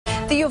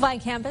The U of I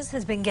campus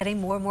has been getting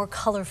more and more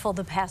colorful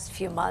the past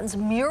few months.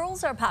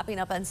 Murals are popping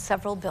up on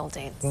several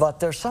buildings.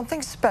 But there's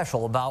something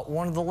special about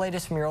one of the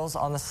latest murals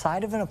on the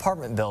side of an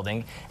apartment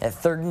building at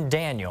 3rd and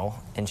Daniel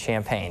in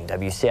Champaign.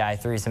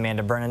 WCI 3's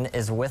Amanda Brennan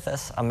is with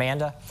us.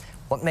 Amanda,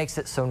 what makes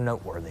it so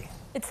noteworthy?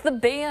 It's the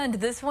band.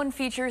 This one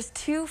features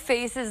two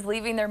faces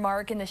leaving their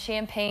mark in the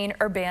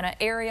Champaign-Urbana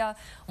area.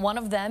 One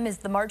of them is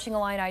the Marching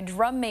Illini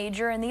drum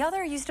major, and the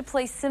other used to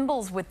play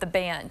cymbals with the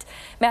band.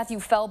 Matthew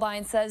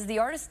Fellbein says the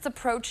artists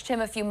approached him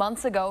a few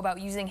months ago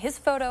about using his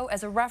photo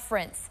as a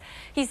reference.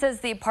 He says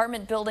the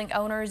apartment building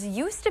owners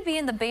used to be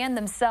in the band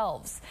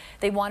themselves.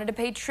 They wanted to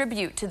pay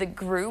tribute to the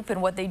group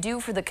and what they do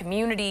for the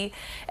community.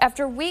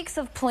 After weeks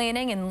of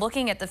planning and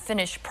looking at the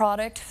finished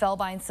product,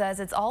 Fellbein says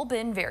it's all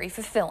been very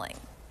fulfilling.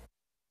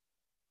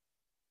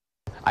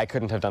 I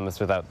couldn't have done this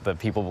without the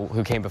people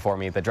who came before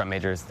me, the drum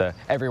majors,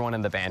 everyone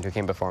in the band who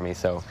came before me.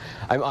 So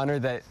I'm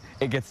honored that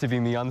it gets to be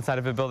me on the side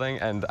of a building,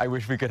 and I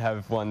wish we could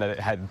have one that it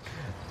had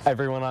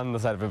everyone on the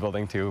side of a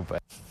building too.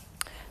 But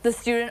the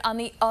student on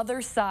the other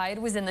side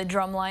was in the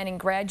drum line and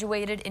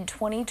graduated in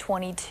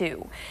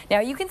 2022.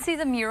 Now you can see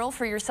the mural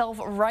for yourself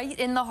right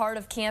in the heart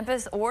of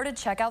campus, or to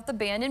check out the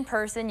band in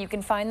person. You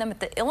can find them at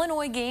the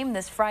Illinois game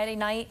this Friday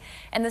night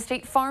and the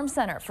State Farm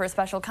Center for a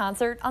special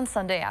concert on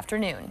Sunday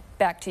afternoon.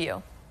 Back to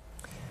you.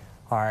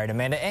 All right,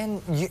 Amanda,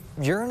 and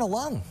you're an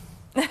alum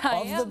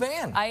of the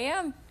band. I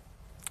am.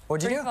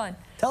 What'd you do? Fun.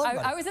 Tell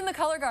everybody. I was in the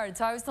color guard,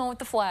 so I was the one with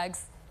the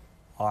flags.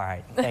 All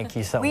right, thank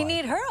you so much. We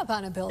need her up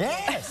on a building.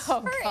 Yes.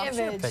 Her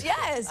image.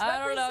 Yes.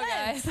 I don't know,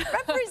 guys.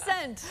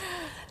 Represent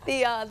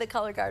the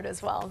color guard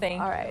as well. Thank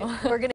you. All right. We're gonna